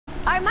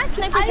Alright, my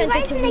sniper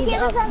sensitivity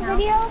is up now. I'm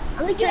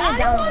gonna turn it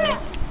down a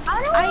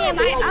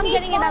bit. I'm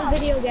getting it on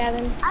video,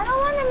 Gavin. I don't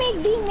want to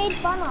be made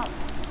fun of.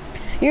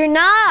 You're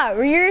not.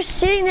 You're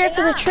sitting there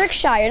for the trick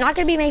shot. You're not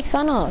gonna be made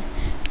fun of.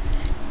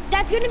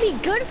 That's gonna be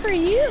good for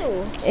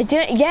you. It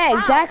didn't. Yeah,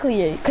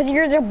 exactly. Because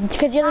you're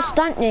the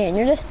stunt man.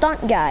 You're the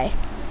stunt guy.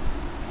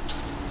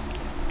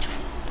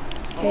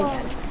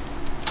 Okay.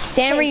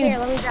 Stand where you.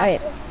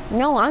 Alright.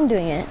 No, I'm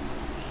doing it.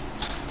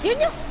 We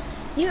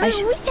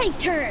take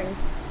turns.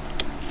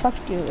 Fuck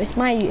you. It's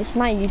my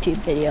YouTube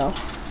video.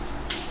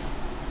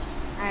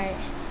 Alright.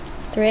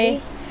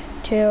 3,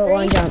 2,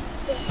 1, jump.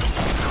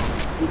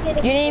 You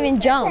didn't even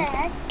jump.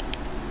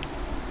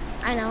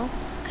 I know.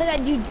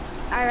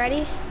 Already?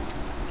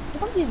 You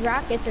have these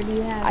rockets, or do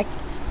you have?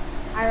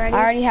 I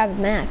already have it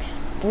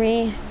max.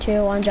 3,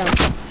 2, 1, jump.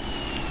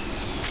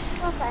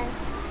 Okay.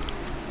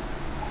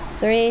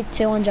 3,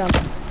 2, 1, jump.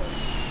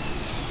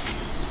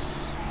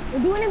 We're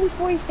doing it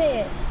before you say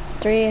it.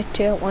 3,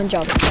 2, 1,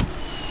 jump.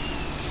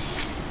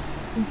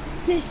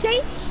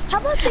 How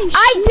about they shoot?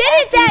 I did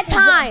it that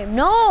time.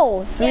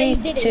 No. 3,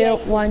 2,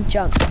 1,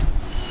 jump.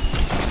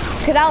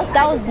 Cause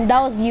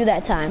that was you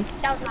that time.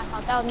 That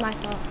was my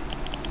fault.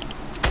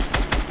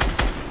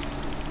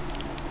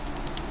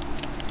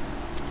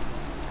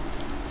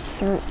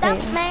 Stop,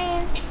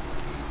 man.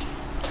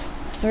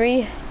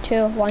 3,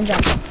 2, 1,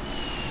 jump.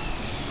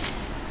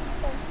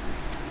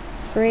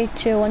 3,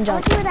 2, 1,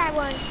 jump. I'll do that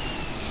one.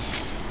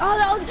 Oh,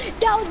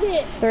 that was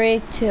it.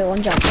 3, 2,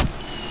 1, jump.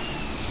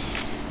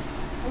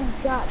 Oh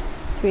God.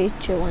 3,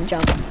 2, 1,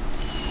 jump.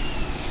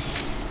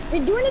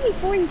 You're doing it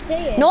before you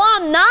say it. No,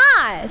 I'm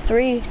not.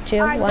 3, 2,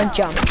 1,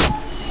 jump.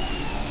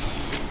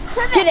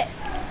 Get it.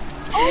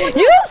 Oh,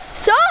 you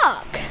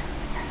suck.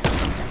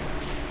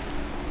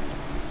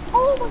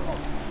 Oh my God.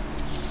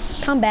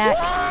 Come back.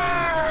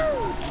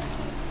 No!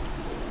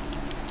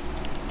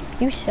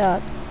 You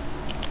suck.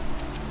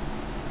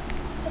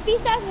 If he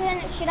sucks,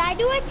 then should I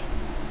do it?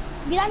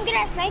 Because I'm good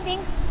at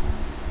sniping.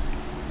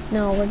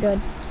 No, we're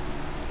good.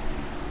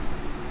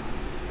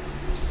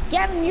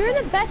 Gavin, you're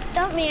the best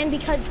stuntman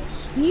because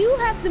you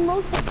have the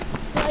most,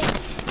 like...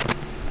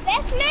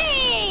 Best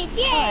mate!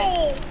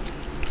 Yay!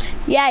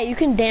 Yeah, you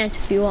can dance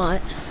if you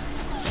want.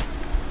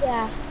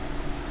 Yeah.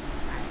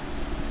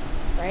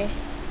 Right.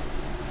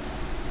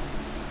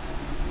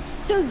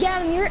 So,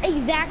 Gavin, you're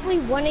exactly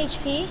 1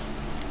 HP?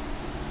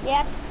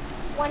 Yep.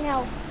 1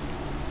 health.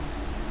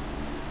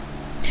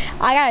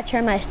 I gotta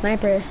turn my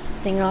sniper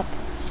thing up.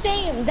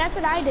 Same, that's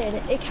what I did.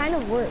 It kind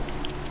of worked.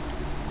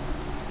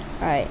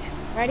 Alright.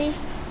 Ready?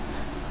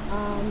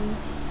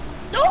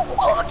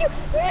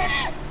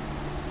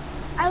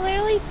 I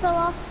literally fell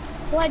off.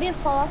 Well, I didn't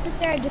fall off the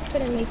stair, I just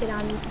couldn't make it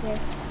on the stair.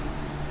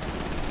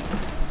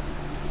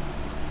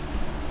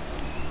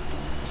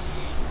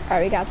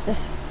 Alright, we got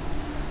this.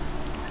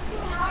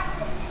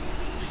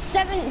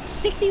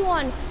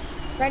 61.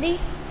 Ready?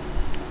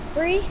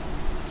 3,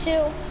 2,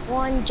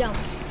 1, jump.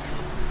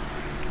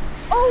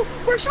 Oh,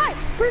 we're shy,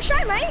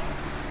 mate.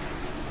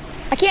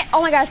 I can't.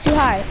 Oh my God, it's too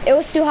high. It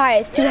was too high.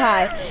 It's too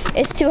high.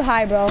 It's too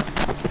high, bro.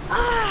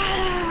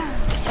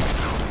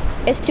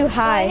 It's too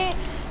high.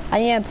 I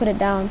need to put it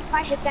down. If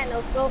I hit that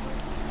no scope.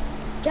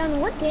 John,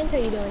 what dance are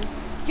you doing?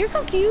 You're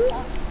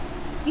confused?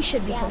 You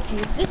should be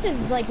confused. This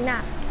is like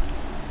not.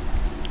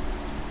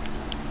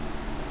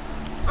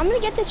 I'm gonna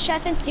get this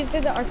chest and see if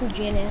there's an RPG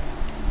in it.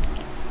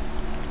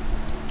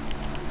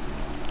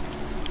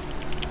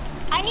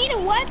 I need a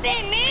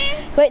weapon,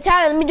 man. Wait,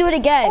 Tyler, let me do it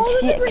again. Oh,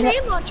 there's a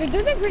grenade launcher.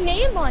 There's a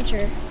grenade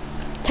launcher.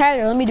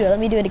 Tyler, let me do it. Let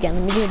me do it again.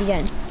 Let me do it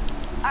again.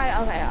 Alright,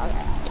 okay.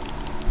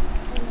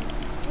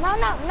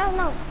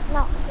 No.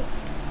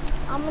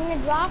 I'm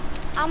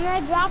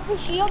gonna drop the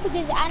shield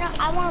because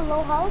I want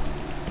low health.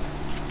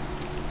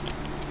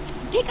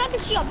 Pick up the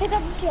shield.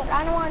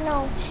 I don't want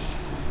no.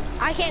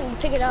 I can't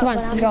pick it up. Come on,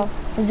 let's go.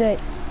 Let's do it.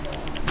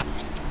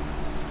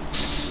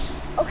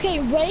 Okay,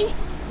 ready?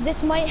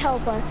 This might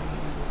help us.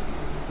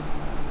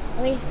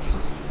 Let me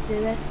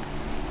do this.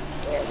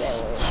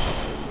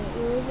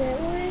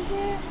 Where is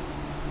it?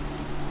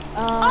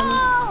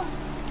 Oh!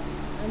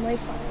 I might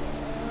find it.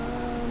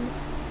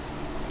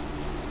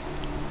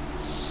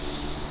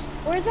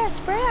 Where's that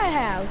spray I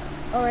have?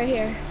 Oh, right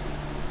here.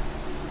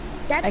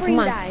 That's where you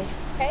die.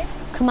 Okay?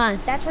 Come on.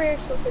 That's where you're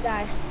supposed to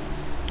die.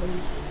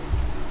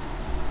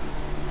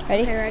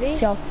 Ready? Okay, ready?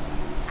 Let's go.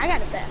 I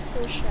got it back.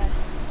 First try.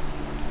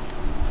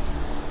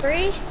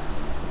 3,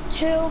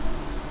 2,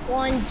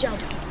 1,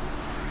 jump.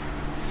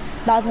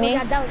 That was me.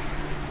 God, that was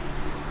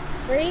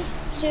 3,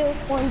 2,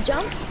 1,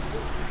 jump.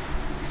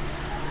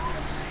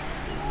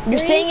 You're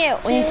saying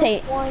it when you say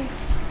it. 1.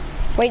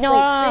 Wait, no.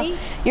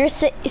 You're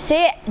say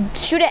it.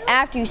 Shoot it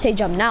after you say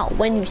jump, not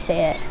when you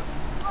say it.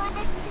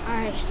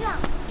 Alright.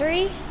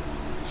 3,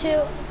 2,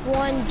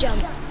 1,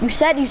 jump. You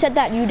said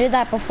that. You did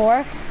that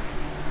before.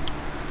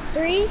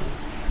 3,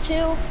 2,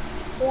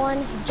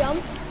 1,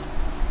 jump.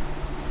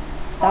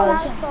 That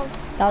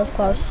was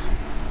close.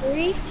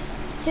 3,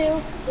 2,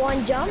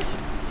 1, jump.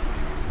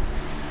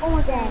 Oh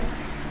my God.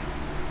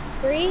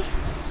 3,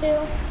 2,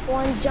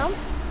 1, jump.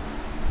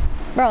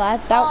 Bro,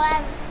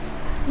 that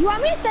You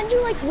want me to send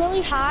you like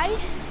really high?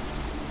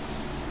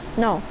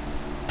 no.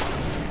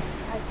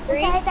 3,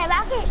 hit that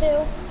rocket. 2,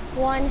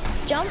 1,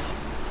 jump.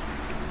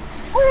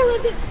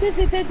 Oh,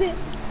 that's it.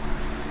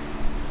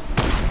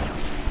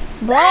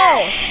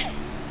 Bro!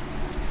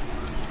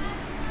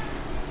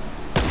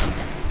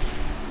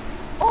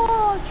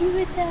 Oh, you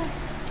hit that.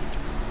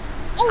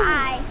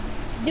 Oh,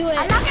 do it.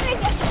 I'm not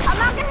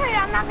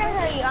gonna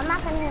hurt you.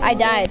 I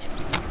died.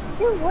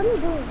 Dude, what are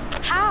you doing?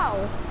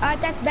 How?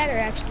 That's better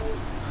actually.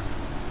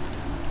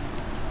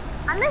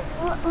 I'm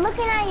just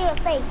looking at your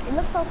face. It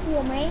looks so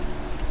cool, man.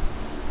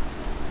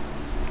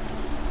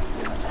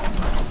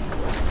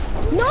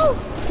 No!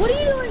 What are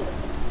you doing?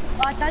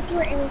 Oh, I thought you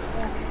were aiming for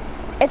us.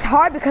 It's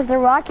hard because the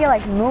rocket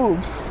like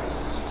moves.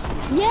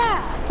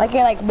 Yeah. Like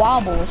it like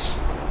wobbles.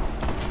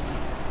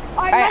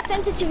 Alright, Alright. my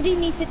sensitivity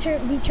needs to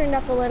be turned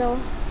up a little.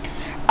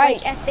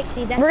 Alright, Like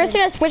S60. That's we're my- just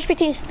gonna switch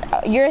between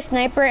your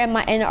sniper and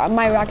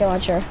my rocket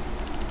launcher.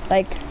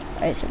 Like,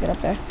 alright, so get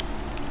up there.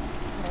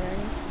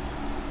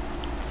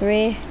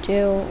 3,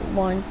 2,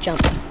 1,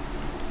 jump.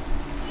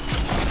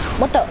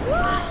 What the?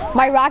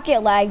 My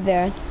rocket lagged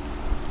there.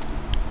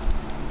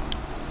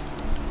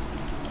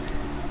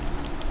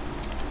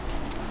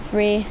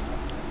 3,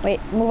 wait,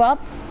 move up.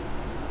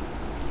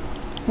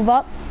 Move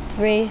up.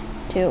 3,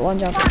 2, 1,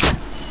 jump.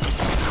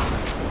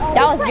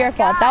 That was your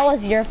fault. That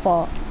was your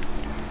fault.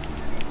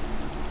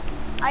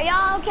 Are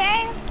y'all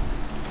okay?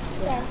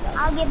 Okay,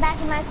 I'll get back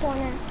in my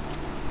corner.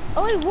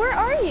 Oh wait, where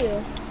are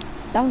you?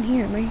 Down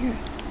here, right here.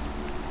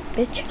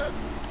 Bitch.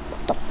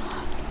 What the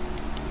fuck?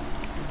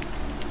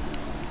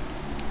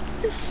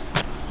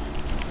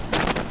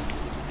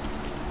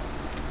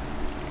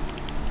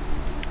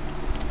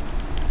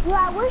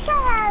 Yeah, I wish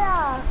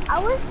I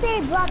wish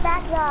they brought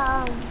back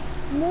the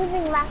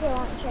moving rocket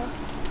launcher.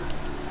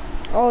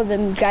 Oh, the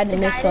guided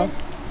missile.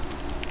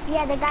 guided?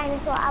 Yeah, the guy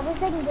missile. I wish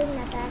they could bring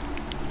that back.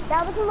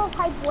 That was the most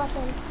hype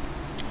weapon.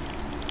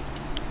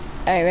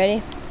 Alright,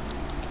 ready?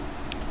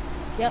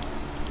 Yep.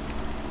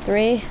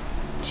 3,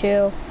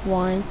 2,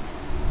 1,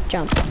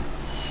 jump. That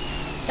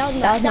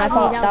was That was my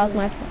fault. me, That was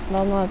my fault.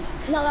 No, no, it's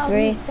No, that was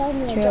 3, me. That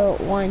was me.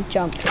 2, 1,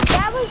 jump.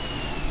 That was.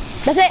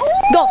 That's it.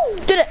 Go.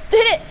 Did it.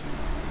 Hit it.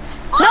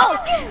 No.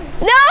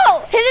 No.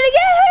 Hit it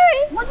again.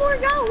 Hurry. One more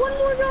go. One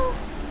more go.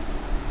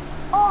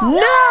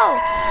 No.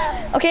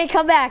 Okay,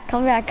 come back.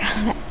 Come back.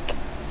 Come back.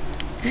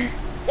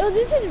 Oh,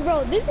 this is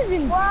this is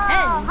intense. Whoa!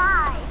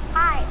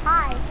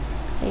 Hi.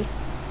 Hey.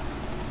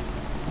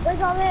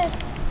 Where's all this?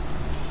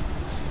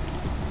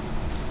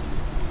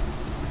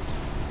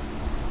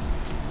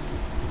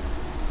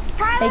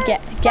 Hey, Tyler,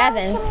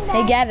 Gavin. coming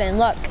Hey, back. Gavin.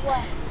 Look.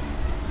 What?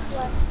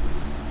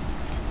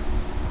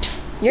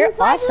 You're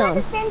Let's do it awesome.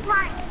 at the same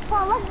time.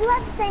 So let's do it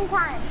at the same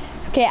time.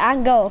 Okay, I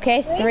can go.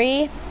 Okay,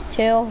 3,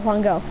 2,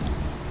 1, go.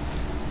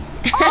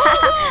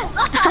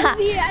 I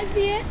see it. I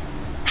see it.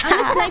 I'm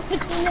just like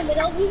between the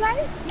middle of you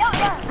guys.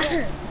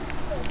 Yeah.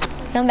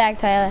 Come back,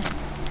 Tyler.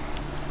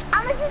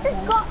 I'm gonna do the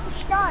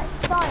start.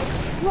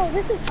 Bro,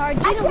 this is hard.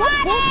 Gina,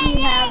 what bolt do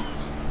you have?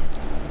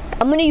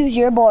 I'm gonna use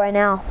your bolt right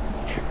now.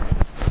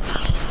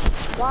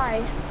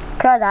 Why?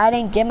 Cause I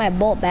didn't get my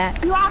bolt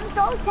back. Yo, I'm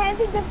so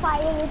tempted to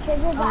fire your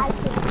trigger, but I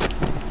can't.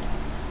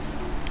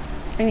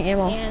 I need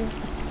ammo. And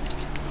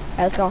Alright,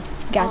 let's go.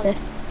 Got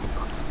this.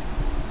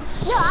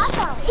 Yo,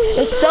 awesome.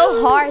 It's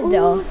so hard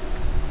though.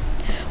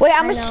 Wait,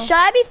 I know. should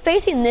I be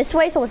facing this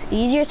way so it's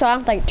easier so I don't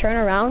have to like turn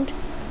around?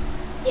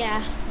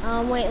 yeah.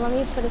 Wait. Let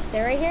me put a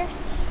stair right here.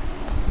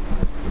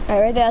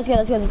 Alright, right there. That's good.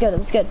 That's good.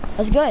 That's good.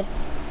 That's good. That's good.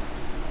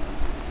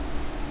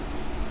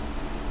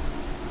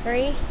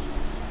 3,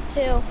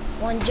 2,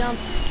 1, jump.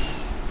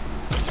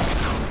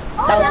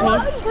 Oh, That was that me.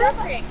 was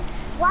perfect.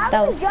 Why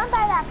That would was- you jump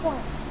at that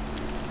point?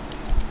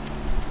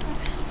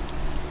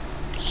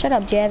 Shut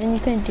up, Gavin. You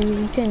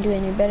couldn't do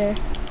any better.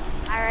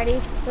 Alrighty.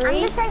 I'm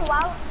 3. just saying,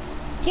 wow.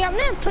 Here, I'm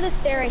gonna put a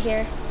stair right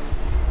here.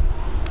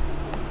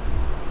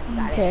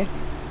 Got it. Okay.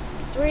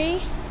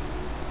 3,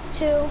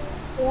 2,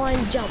 1,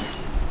 jump.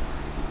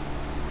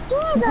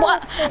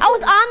 What? I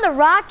was on the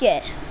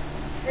rocket.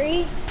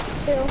 3,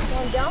 2,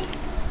 1, jump.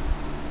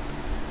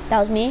 That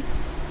was me.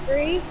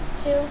 3,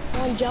 2,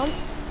 1, jump.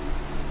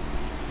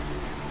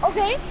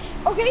 Okay.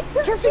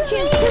 Perfect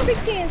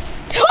chance.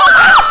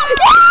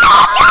 Ah!